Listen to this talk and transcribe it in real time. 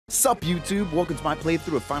What's up, YouTube? Welcome to my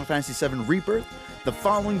playthrough of Final Fantasy VII Rebirth. The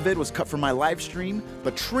following vid was cut from my live stream,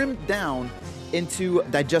 but trimmed down into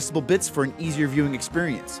digestible bits for an easier viewing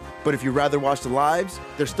experience. But if you'd rather watch the lives,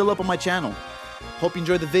 they're still up on my channel. Hope you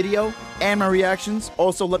enjoyed the video and my reactions.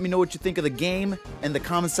 Also, let me know what you think of the game in the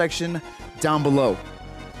comment section down below.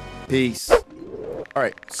 Peace.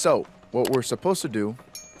 Alright, so what we're supposed to do,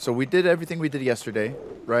 so we did everything we did yesterday,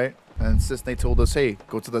 right? And since they told us, hey,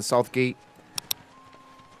 go to the south gate.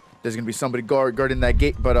 There's gonna be somebody guarding that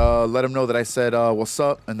gate, but let them know that I said what's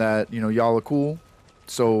up and that, you know, y'all are cool.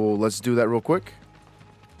 So let's do that real quick.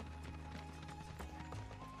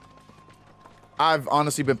 I've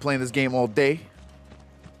honestly been playing this game all day,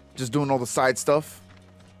 just doing all the side stuff.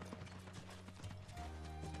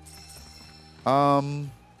 Yeah,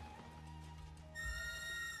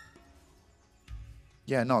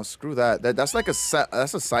 no, screw that. That's like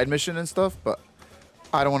that's a side mission and stuff, but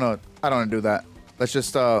I don't wanna do that. Let's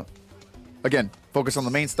just, again, focus on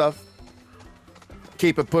the main stuff.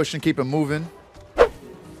 Keep it pushing, keep it moving.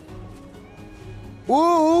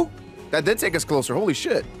 Ooh! That did take us closer. Holy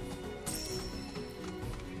shit.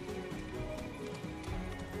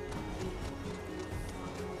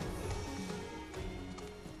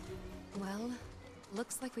 Well,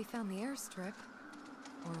 looks like we found the airstrip.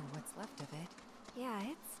 Or what's left of it. Yeah,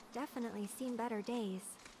 it's definitely seen better days.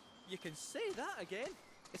 You can say that again.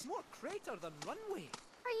 It's more crater than runway.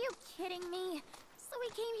 Are you kidding me? So we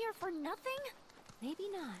came here for nothing? Maybe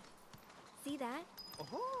not. See that?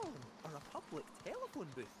 Oh, a Republic telephone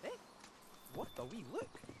booth, eh? What a wee look.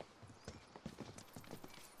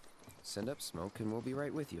 Send up smoke and we'll be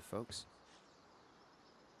right with you, folks.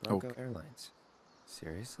 Bronco Okay. Airlines.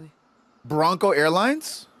 Seriously? Bronco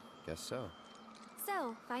Airlines? Guess so.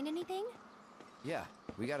 So, find anything? Yeah,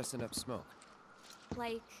 we gotta send up smoke.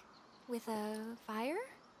 Like, with a fire?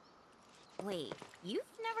 Wait, you've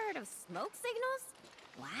never heard of smoke signals?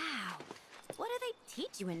 Wow. What do they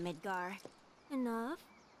teach you in Midgar? Enough.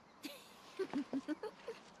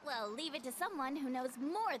 Well, leave it to someone who knows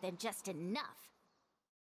more than just enough.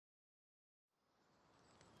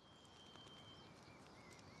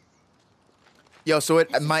 Yo, so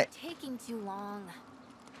it This might... is taking too long.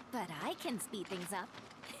 But I can speed things up.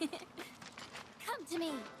 Come to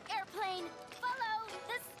me, airplane. Follow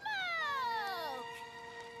the smoke.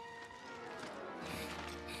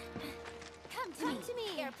 Come to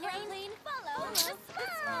me, airplane. Follow the smoke.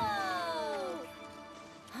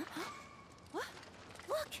 Huh? What?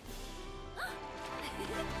 Look.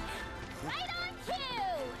 Right on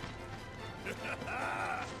cue.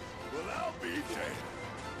 Well, I'll be damned.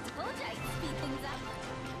 Told you I'd speed things up.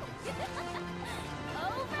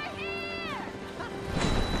 Over here.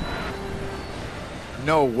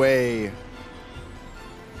 No way.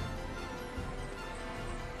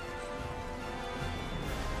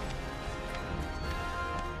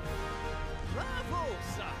 Bravo,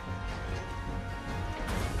 son.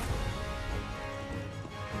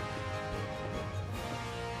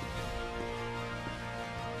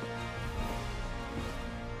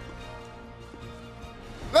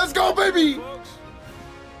 Let's go, baby! Folks,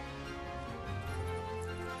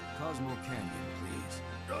 Cosmo Canyon, please.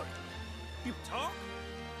 you talk?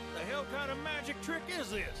 The hell kind of magic trick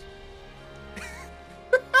is this?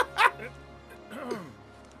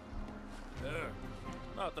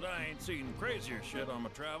 Not that I ain't seen crazier shit on my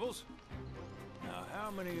travels. Now,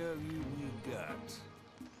 how many of you we got?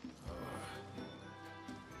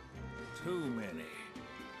 Too many.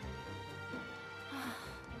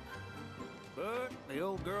 But the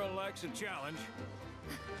old girl likes a challenge.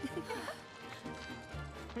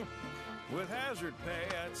 With hazard pay,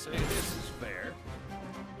 I'd say this is fair.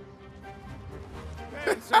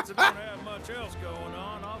 And since I don't have much else going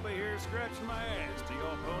on, I'll be here scratching my ass till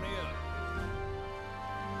y'all pony up.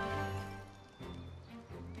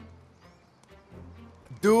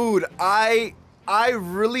 Dude, I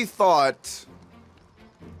really thought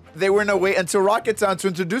they were gonna wait until Rocket Town to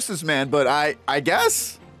introduce this man, but I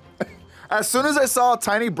guess as soon as I saw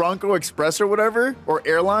Tiny Bronco Express or whatever, or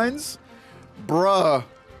Airlines, bruh,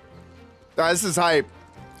 this is hype.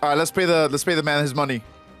 All right, let's pay the man his money.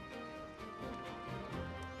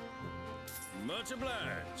 Much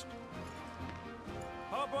obliged.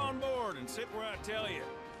 Hop on board and sit where I tell you.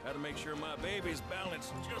 How to make sure my baby's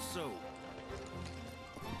balanced just so.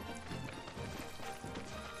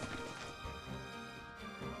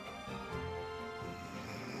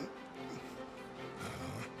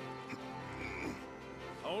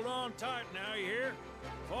 Hold on tight now, you hear?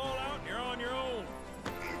 Fall out and you're on your own.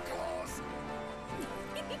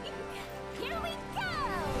 Here we go.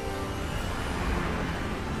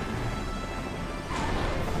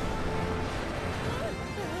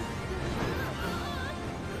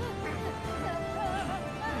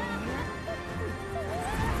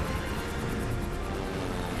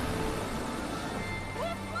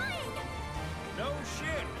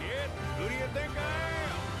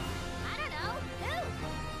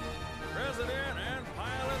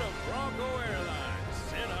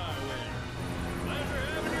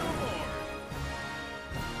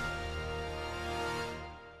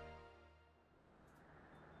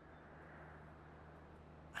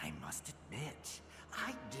 I must admit,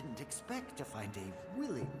 I didn't expect to find a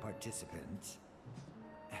willing participant.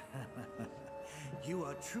 You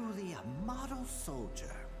are truly a model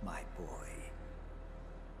soldier, my boy.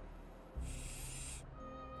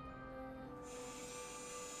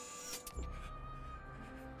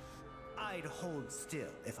 I'd hold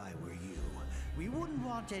still if I were you. We wouldn't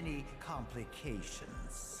want any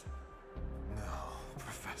complications. No,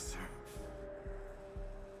 Professor.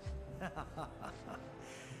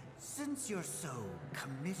 Since you're so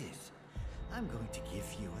committed, I'm going to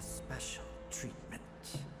give you a special treatment.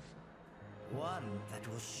 One that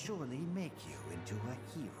will surely make you into a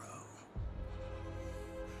hero.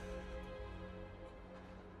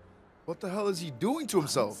 What the hell is he doing to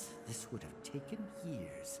himself? Once, this would have taken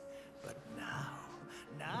years, but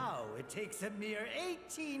now it takes a mere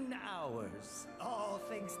 18 hours. All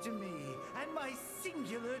thanks to me and my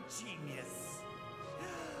singular genius.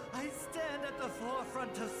 I stand at the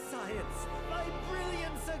forefront of science, my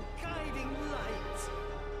brilliance a guiding light.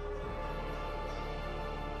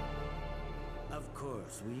 Of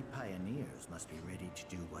course, we pioneers must be ready to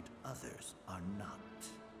do what others are not.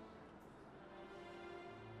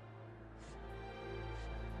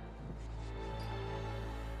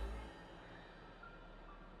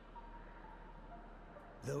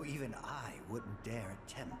 Though even I wouldn't dare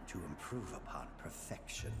attempt to improve upon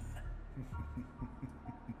perfection.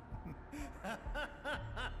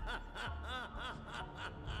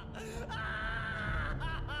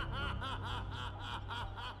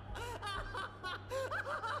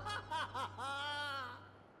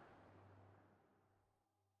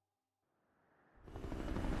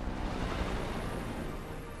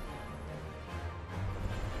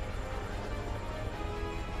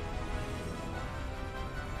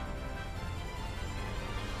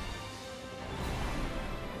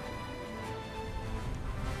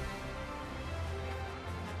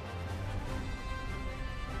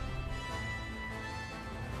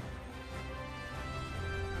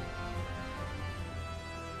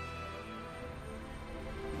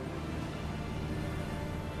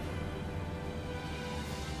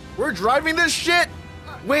 We're driving this shit?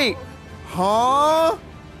 Wait. Huh? Thought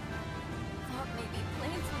maybe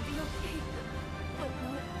planes would be okay, but no.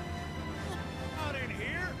 Not in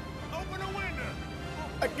here. Open a window.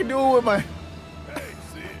 I can do it with my... Hey,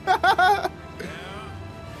 see? Yeah.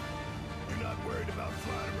 You're not worried about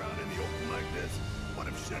flying around in the open like this? What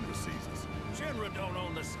if Shenra sees us? Shinra don't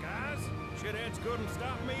own the skies. Shitheads couldn't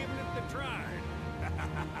stop me even if they tried.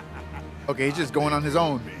 Okay, he's just going on his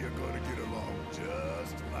own. Me are gonna get along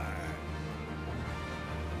just fine.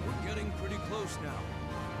 We're getting pretty close now.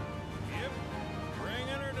 Yep. Bringing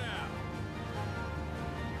her down.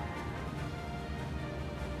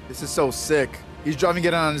 This is so sick. He's driving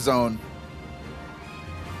it on his own.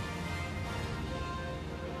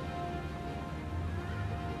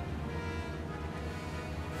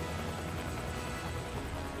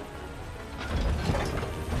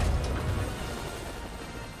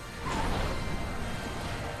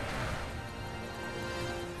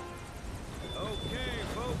 Okay,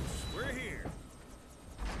 folks, we're here.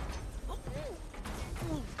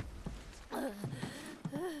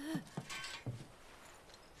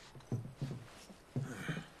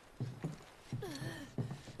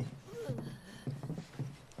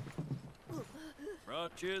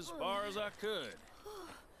 Brought you as far as I could.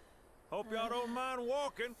 Hope y'all don't mind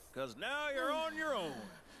walking, cause now you're on your own.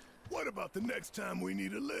 What about the next time we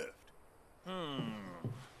need a lift?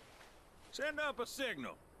 Send up a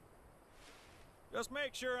signal. Just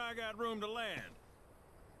make sure I got room to land.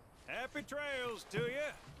 Happy trails to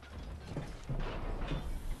you.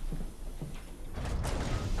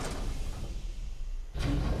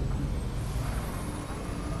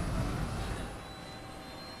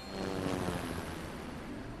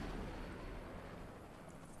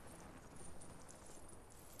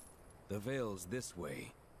 The Veil's this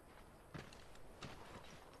way.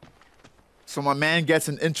 So my man gets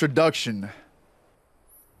an introduction.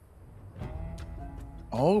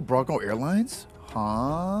 Oh, Bronco Airlines?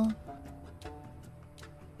 Huh?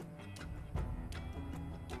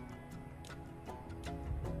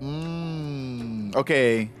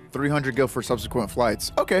 Okay. 300 gil for subsequent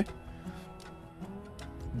flights. Okay.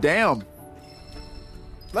 Damn.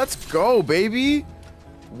 Let's go, baby.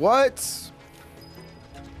 What?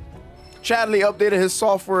 Chadley updated his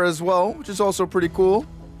software as well, which is also pretty cool.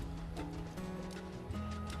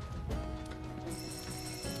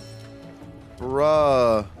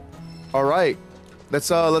 Bruh. All right. Let's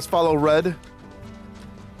follow Red.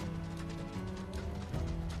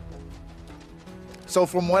 So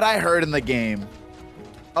from what I heard in the game,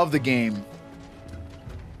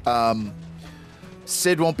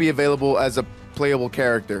 Cid won't be available as a playable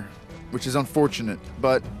character, which is unfortunate,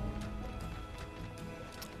 but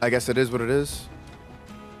I guess it is what it is.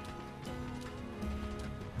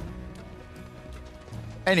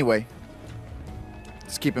 Anyway,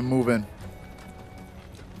 let's keep it moving.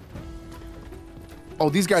 Oh,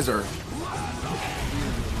 these guys are...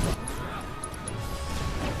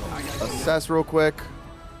 Assess real quick.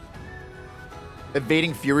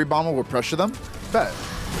 Evading Fury Bomber will pressure them? Bet.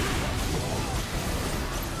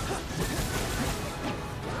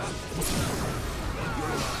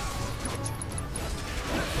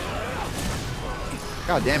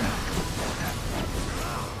 God damn it.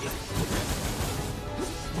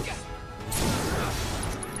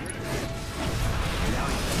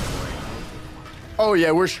 Oh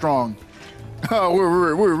yeah, we're strong. Oh,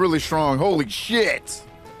 we're really strong. Holy shit.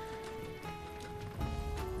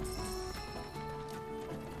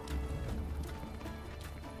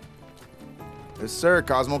 Yes, sir.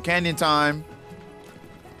 Cosmo Canyon time.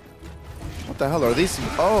 What the hell are these?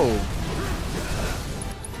 Oh.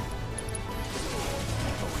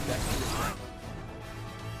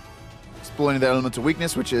 Exploiting the elemental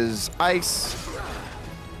weakness, which is ice.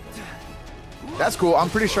 That's cool. I'm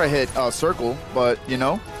pretty sure I hit circle, but you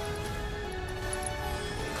know.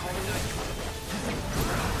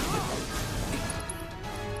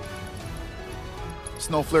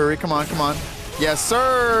 Snow Flurry. Come on, come on. Yes,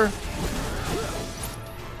 sir.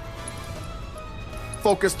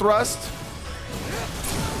 Focus thrust.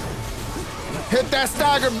 Hit that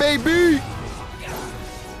stagger, baby.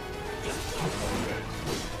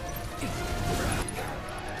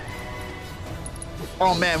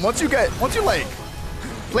 Oh man, once you like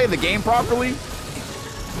play the game properly,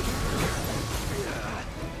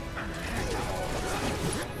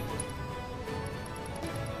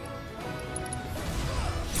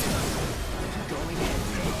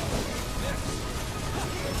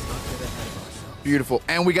 beautiful,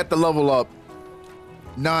 and we get the level up.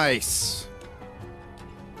 Nice.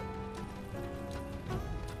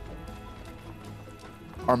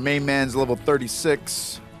 Our main man's level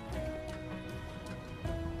 36.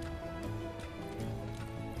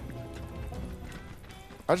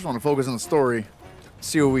 I just want to focus on the story,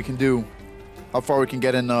 see what we can do, how far we can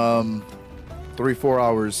get in 3-4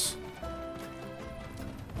 hours.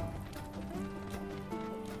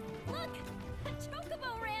 Look, a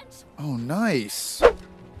chocobo ranch. Oh, nice. All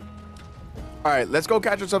right, let's go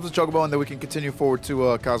catch ourselves a chocobo, and then we can continue forward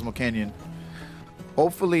to Cosmo Canyon.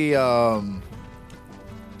 Hopefully, oh,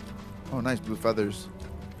 nice blue feathers.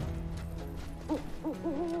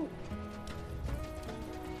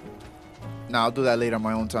 Nah, I'll do that later on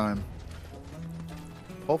my own time.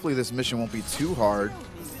 Hopefully this mission won't be too hard.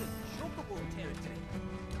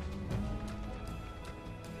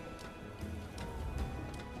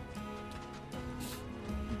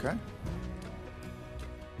 Okay.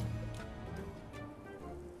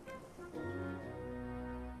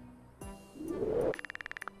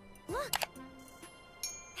 Look,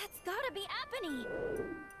 that's gotta be Apony.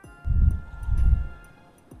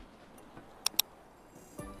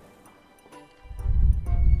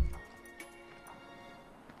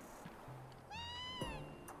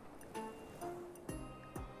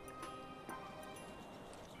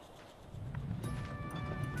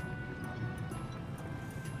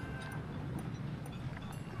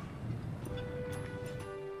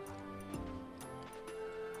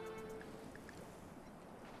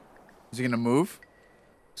 Is he gonna move?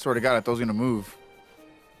 Swear to God, I thought he was gonna move.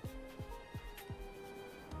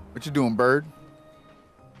 What you doing, bird?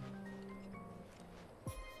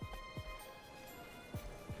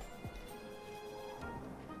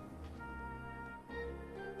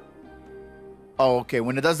 Oh, okay.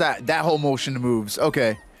 When it does that whole motion moves.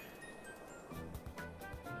 Okay.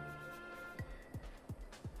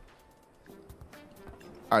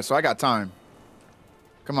 All right, so I got time.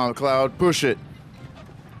 Come on, Cloud, push it.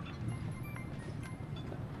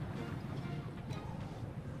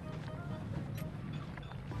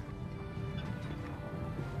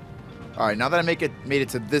 All right, now that I made it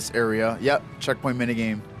to this area, yep, checkpoint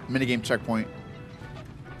minigame checkpoint.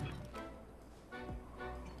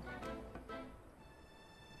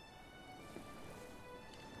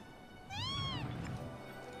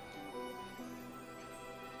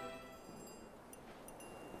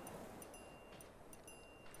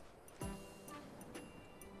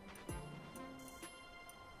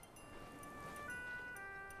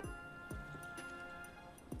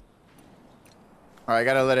 All right, I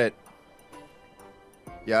gotta let it.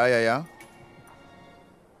 Yeah.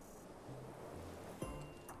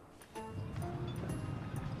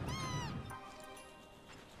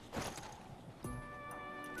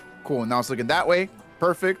 Cool, now it's looking that way.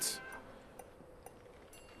 Perfect.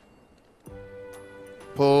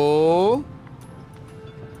 Pull.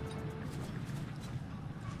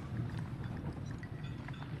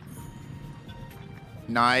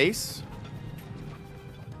 Nice.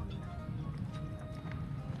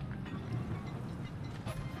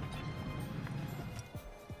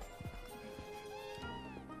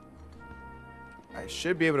 I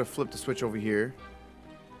should be able to flip the switch over here.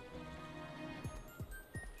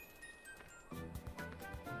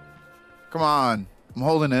 Come on. I'm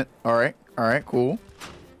holding it. All right. All right, cool.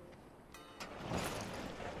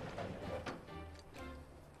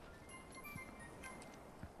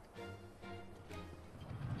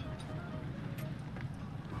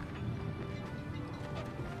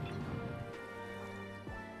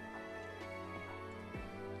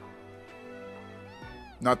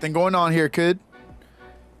 Nothing going on here, kid.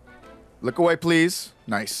 Look away, please.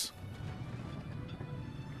 Nice.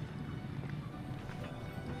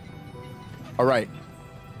 All right.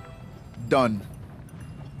 Done.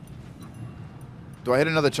 Do I hit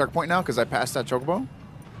another checkpoint now because I passed that chocobo?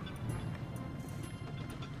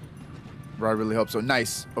 Bro, I really hope so.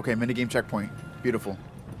 Nice. Okay, minigame checkpoint. Beautiful.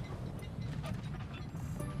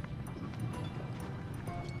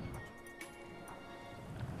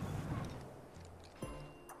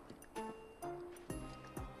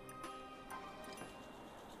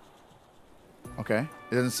 Okay.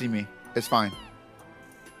 It doesn't see me. It's fine.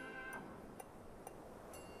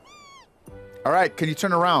 All right. Can you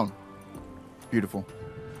turn around? Beautiful.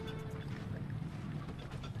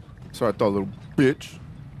 Sorry, I thought, little bitch.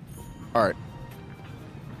 All right.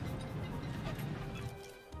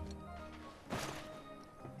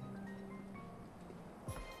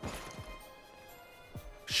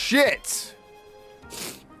 Shit.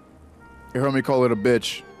 You heard me call it a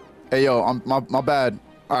bitch. Hey, yo, my bad.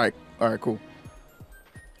 All right. All right, cool.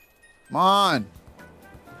 Come on.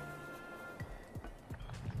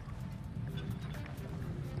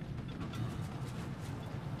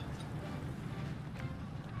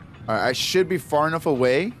 All right, I should be far enough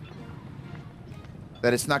away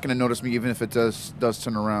that it's not going to notice me even if it does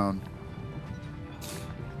turn around.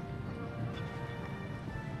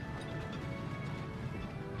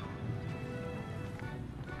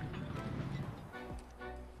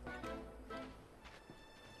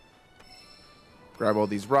 Grab all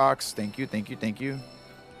these rocks. Thank you, thank you, thank you.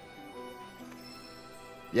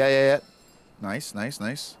 Yeah. Nice, nice,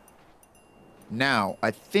 nice. Now,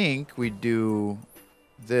 I think we do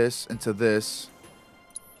this into this.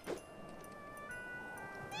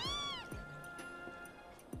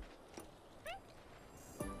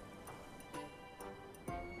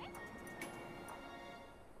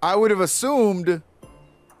 I would have assumed...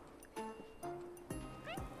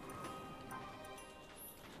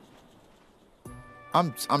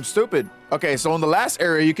 I'm stupid. Okay, so in the last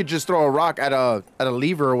area, you could just throw a rock at a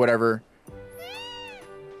lever or whatever.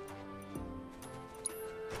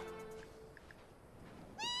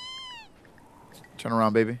 Turn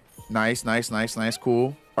around, baby. Nice, nice, nice, nice,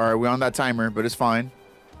 cool. All right, we're on that timer, but it's fine.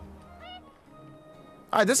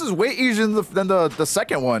 All right, this is way easier than the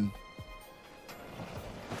second one.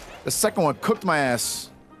 The second one cooked my ass.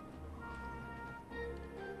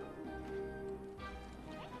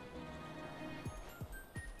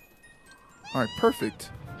 All right,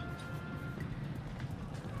 perfect.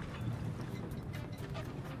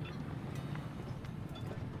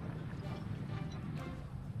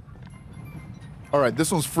 All right,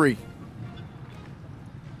 this one's free.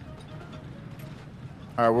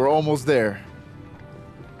 All right, we're almost there.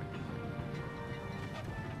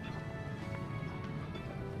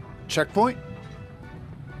 Checkpoint.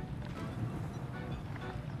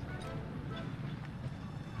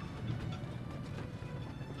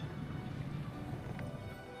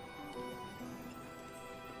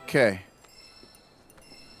 Okay.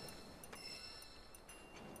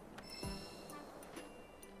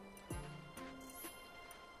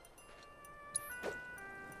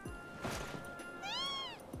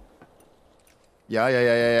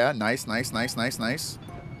 Yeah. Nice, nice, nice, nice, nice.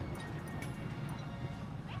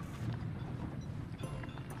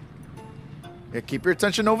 Yeah, keep your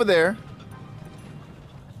attention over there.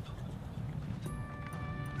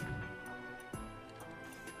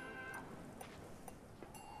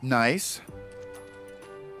 Nice.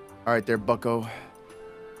 All right there, bucko.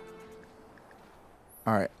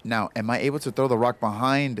 All right, now, am I able to throw the rock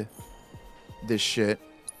behind this shit?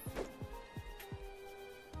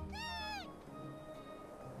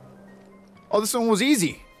 Oh, this one was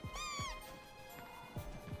easy.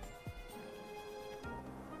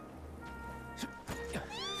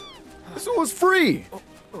 This one was free.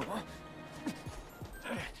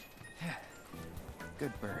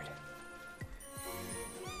 Good bird.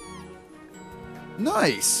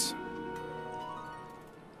 Nice.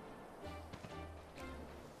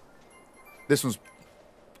 This one's...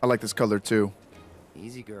 I like this color too.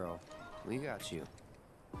 Easy, girl. We got you.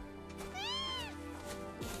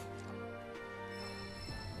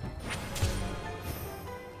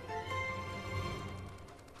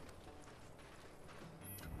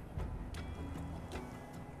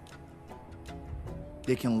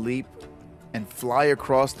 They can leap and fly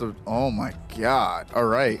across the... Oh my god. All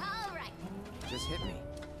right. All right. Just hit me.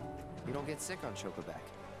 You don't get sick on Chocoback.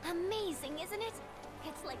 Amazing, isn't it?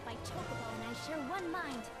 It's like my chocobo and I share one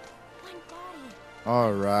mind, one body.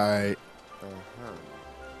 All right. Uh-huh.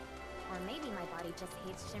 Or maybe my body just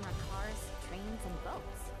hates Shimmer cars, trains, and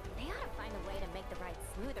boats. They ought to find a way to make the ride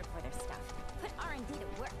smoother for their stuff. Put R&D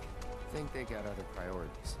to work. Think they got other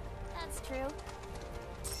priorities. That's true.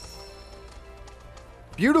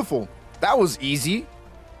 Beautiful. That was easy.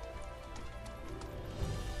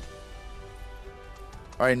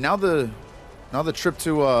 All right, now the trip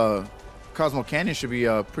to Cosmo Canyon should be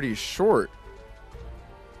pretty short.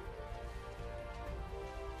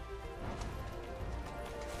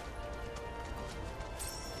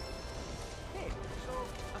 Hey, so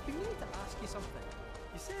I've been meaning to ask you something.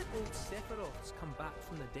 You said old Sephiroth's come back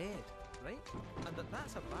from the dead, right? And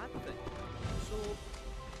that's a bad thing. So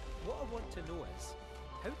what I want to know is,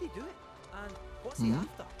 how'd he do it? And what's he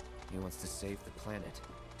after? He wants to save the planet.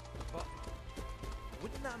 But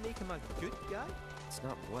wouldn't that make him a good guy? It's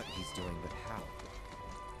not what he's doing, but how.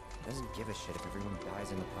 He doesn't give a shit if everyone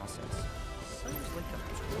dies in the process. Sounds like a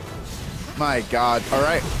total... My god. All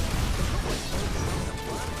right.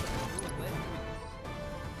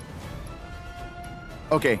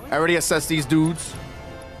 Okay, I already assessed these dudes.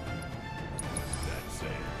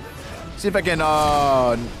 See if I can,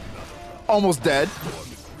 almost dead.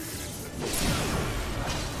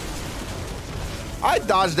 I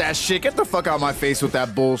dodged that shit. Get the fuck out of my face with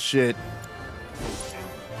that bullshit.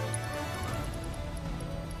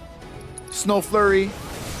 Snow Flurry.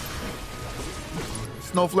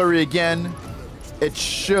 Snow Flurry again. It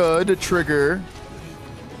should trigger.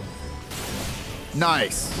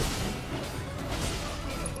 Nice.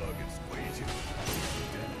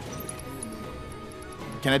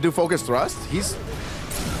 Can I do focus thrust? He's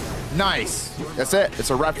nice. That's it.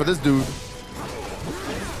 It's a wrap for this dude.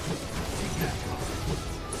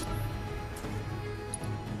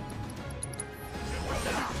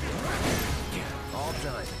 All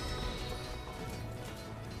done.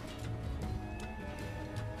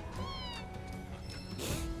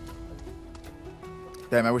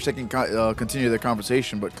 Damn, I wish I can continue the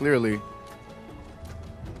conversation, but clearly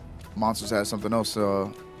Monsters has something else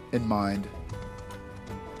in mind.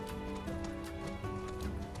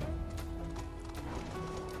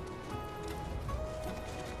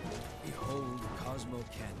 Behold Cosmo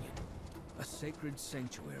Canyon, a sacred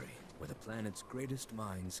sanctuary where the planet's greatest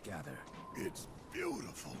minds gather. It's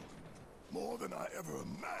beautiful. More than I ever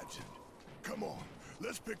imagined. Come on,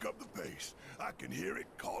 let's pick up the pace. I can hear it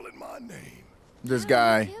calling my name. This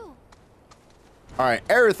guy. All right,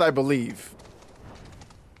 Aerith, I believe.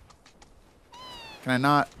 Can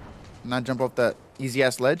I not jump off that easy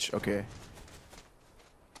ass ledge? Okay.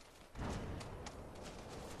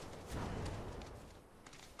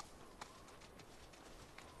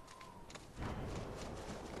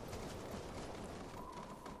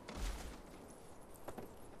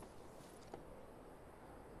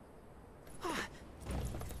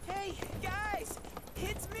 Hey, guys!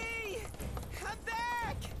 It's me! I'm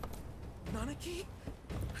back! Nanaki?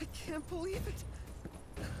 I can't believe it.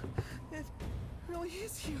 It really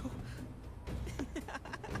is you.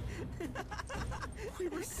 We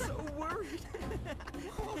were so worried.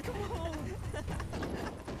 Oh, come on.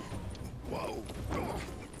 Whoa.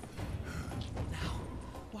 Now,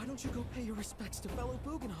 why don't you go pay your respects to fellow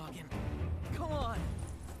Bugenhagen? Come on.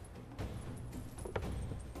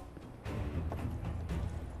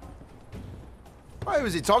 Why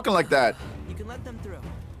was he talking like that? You can let them through.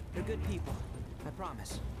 They're good people. I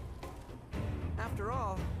promise. After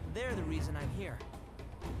all, they're the reason I'm here.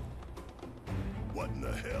 What in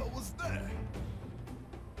the hell was that?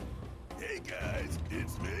 Hey guys,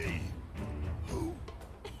 it's me. Who?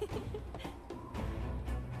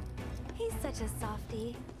 He's such a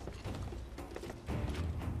softie.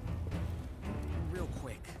 Real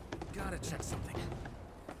quick, gotta check something.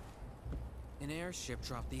 An airship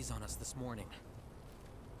dropped these on us this morning.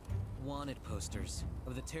 Wanted posters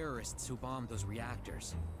of the terrorists who bombed those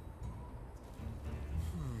reactors.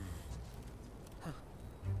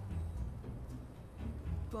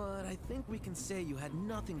 But I think we can say you had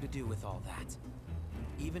nothing to do with all that.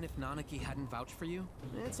 Even if Nanaki hadn't vouched for you,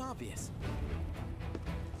 it's obvious.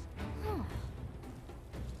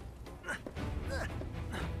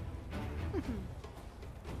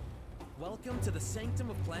 Welcome to the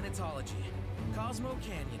Sanctum of Planetology, Cosmo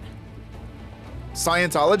Canyon.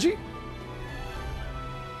 Scientology?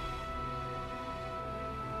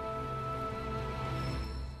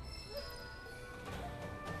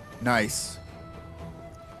 Nice.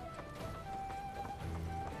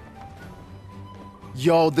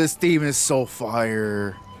 Yo, this theme is so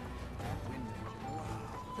fire.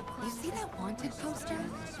 You see that wanted poster?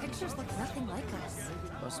 Pictures look nothing like us.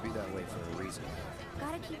 Must be that way for a reason.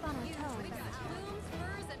 Gotta keep on our toes.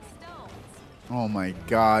 Oh my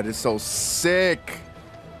god, it's so sick.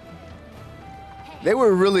 They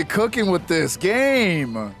were really cooking with this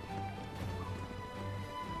game.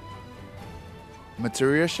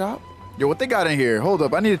 Materia shop? Yo, what they got in here? Hold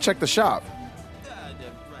up, I need to check the shop.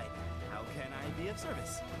 Right. How can I be of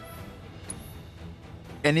service?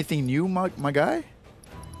 Anything new, my guy?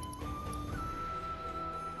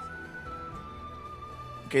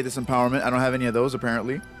 Okay, this empowerment. I don't have any of those,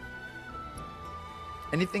 apparently.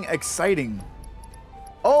 Anything exciting?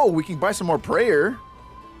 Oh, we can buy some more prayer.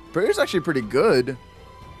 Prayer's actually pretty good.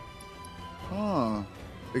 Huh.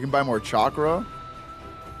 We can buy more chakra.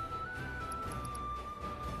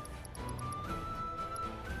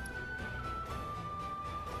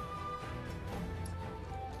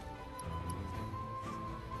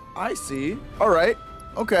 I see. All right.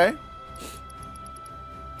 Okay.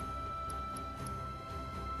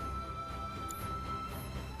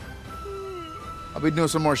 I'll be doing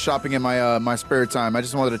some more shopping in my my spare time. I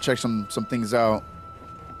just wanted to check some things out.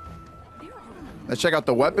 Let's check out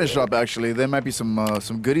the weapon shop. Actually, there might be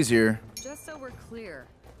some goodies here. Just so we're clear,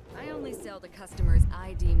 I only sell to customers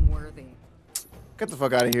I deem worthy. Get the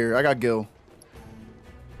fuck out of here. I got Gil.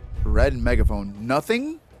 Red megaphone.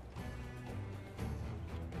 Nothing?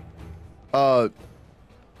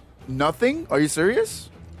 Nothing? Are you serious?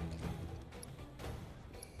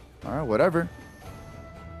 Alright, whatever.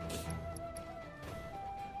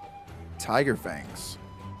 Tiger fangs.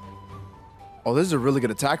 Oh, this is a really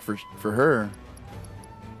good attack for her.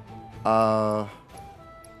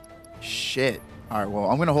 Shit. Alright, well,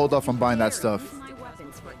 I'm gonna hold off on buying that stuff.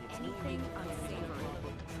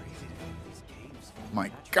 My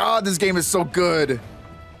god, this game is so good.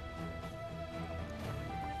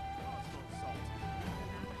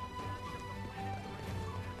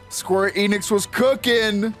 Square Enix was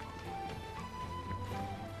cooking.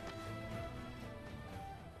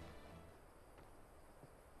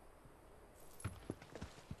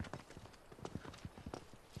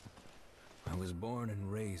 I was born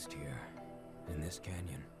and raised here, in this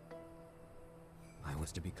canyon. I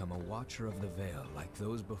was to become a watcher of the Veil like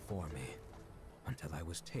those before me, until I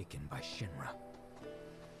was taken by Shinra.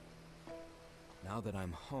 Now that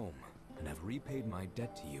I'm home and have repaid my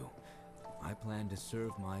debt to you, I plan to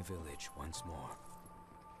serve my village once more.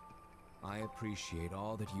 I appreciate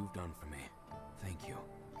all that you've done for me. Thank you.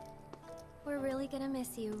 We're really gonna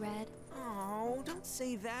miss you, Red. Oh, don't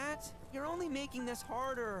say that. You're only making this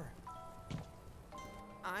harder.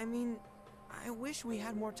 I mean, I wish we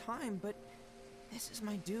had more time, but this is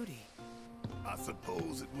my duty. I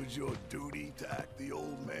suppose it was your duty to act the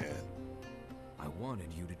old man. I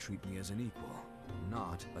wanted you to treat me as an equal,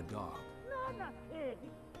 not a dog. Nanaki!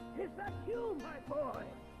 Is that you, my boy?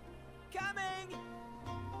 Coming!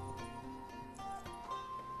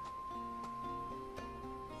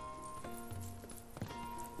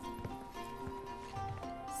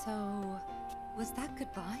 So, was that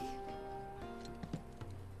goodbye?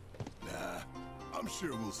 Nah, I'm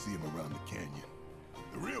sure we'll see him around the canyon.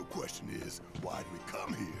 The real question is, why do we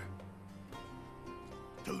come here?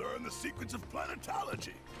 To learn the secrets of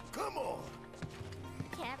planetology. Come on!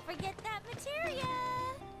 Can't forget that materia!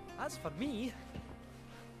 As for me...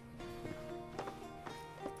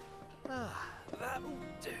 that'll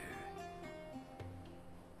do.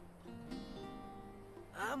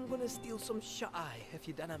 I'm gonna steal some shut-eye, if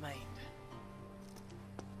you don't mind.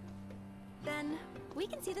 Then we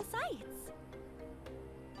can see the sights.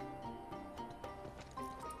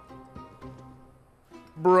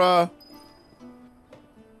 Bruh.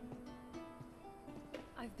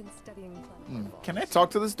 I've been studying planet. Can I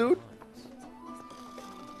talk to this dude?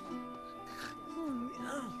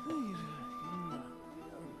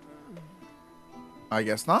 I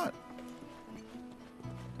guess not.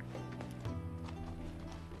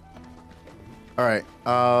 All right.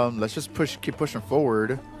 Let's just keep pushing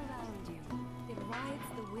forward.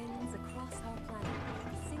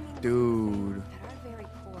 Dude.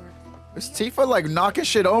 Is Tifa like knocking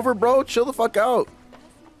shit over, bro? Chill the fuck out.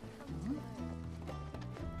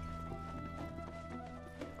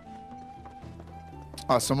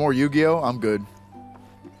 Some more Yu-Gi-Oh. I'm good.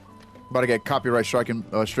 About to get copyright stricken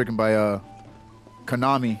by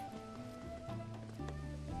Konami.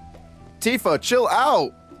 Tifa, chill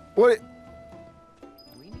out. What?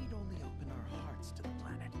 We need only open our hearts to the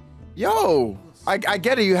planet. Yo, I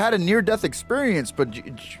get it. You had a near-death experience, but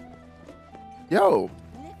yo.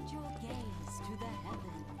 Lift your gaze to the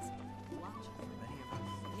heavens. Watch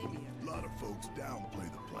A lot of folks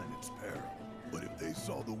downplay the planet's peril, but if they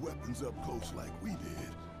saw the weapons up close like we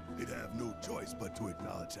did, they'd have no choice but to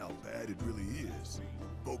acknowledge how bad it really is.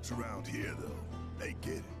 Folks around here, though, they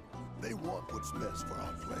get it. They want what's best for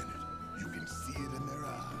our planet. You can see it in their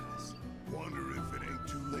eyes. Wonder if it ain't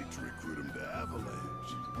too late to recruit them to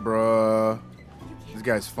Avalanche. Bruh. This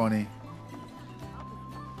guy's funny.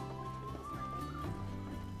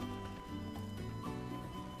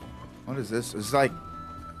 What is this? It's like...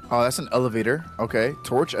 Oh, that's an elevator. Okay.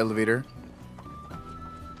 Torch elevator.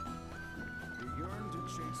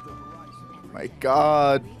 My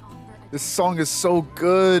God. This song is so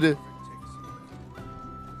good.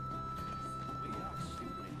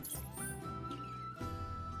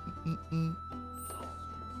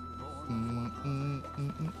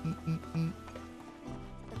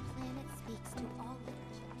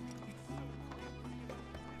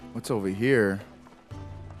 What's over here?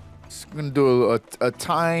 Just gonna do a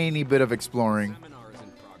tiny bit of exploring.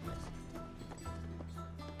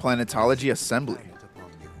 Planetology Assembly.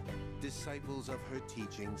 Disciples of her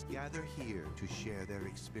teachings gather here to share their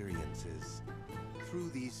experiences. Through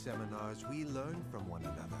these seminars, we learn from one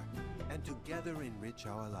another and together enrich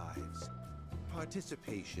our lives.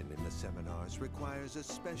 Participation in the seminars requires a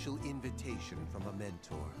special invitation from a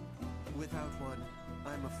mentor. Without one,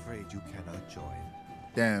 I'm afraid you cannot join.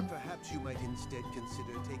 Damn. Perhaps you might instead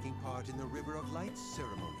consider taking part in the River of Lights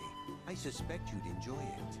ceremony. I suspect you'd enjoy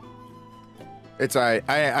it. It's alright.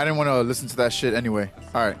 I didn't want to listen to that shit anyway.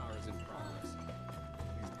 Alright.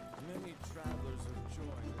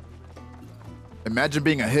 Imagine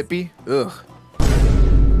being a hippie. Ugh.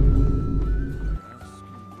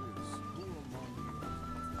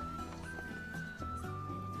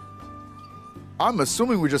 I'm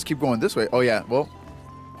assuming we just keep going this way. Oh yeah, well.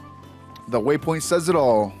 The waypoint says it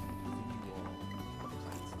all.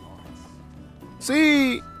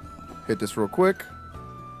 See? Hit this real quick.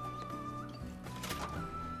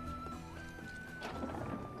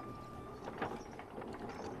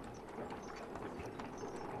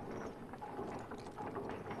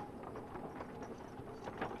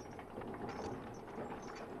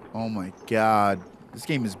 Oh my God. This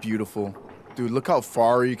game is beautiful. Dude, look how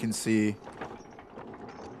far you can see.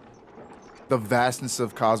 The vastness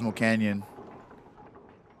of Cosmo Canyon.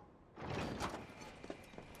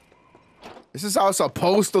 This is how it's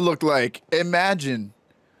supposed to look like. Imagine.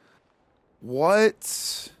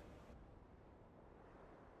 What?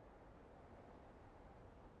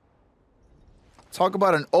 Talk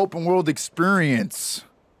about an open world experience.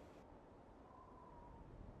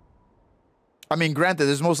 I mean, granted,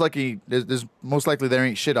 there's most likely there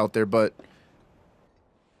ain't shit out there, but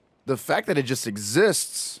the fact that it just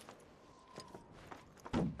exists.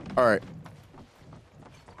 All right.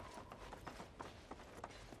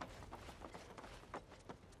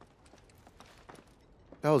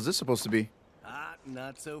 The hell is this supposed to be? Ah,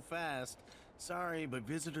 not so fast. Sorry, but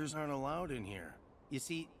visitors aren't allowed in here. You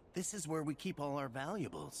see, this is where we keep all our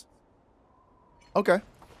valuables. Okay.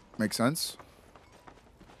 Makes sense.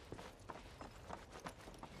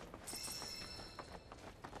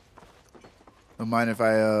 Don't mind if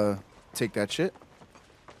I take that shit.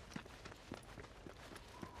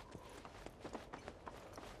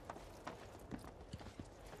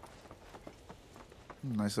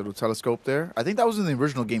 Nice little telescope there. I think that was in the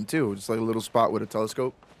original game too. Just like a little spot with a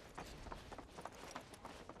telescope.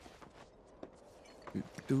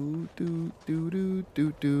 Do, do, do, do,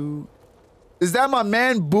 do, do. Is that my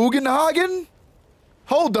man Bugenhagen?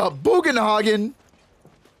 Hold up, Bugenhagen.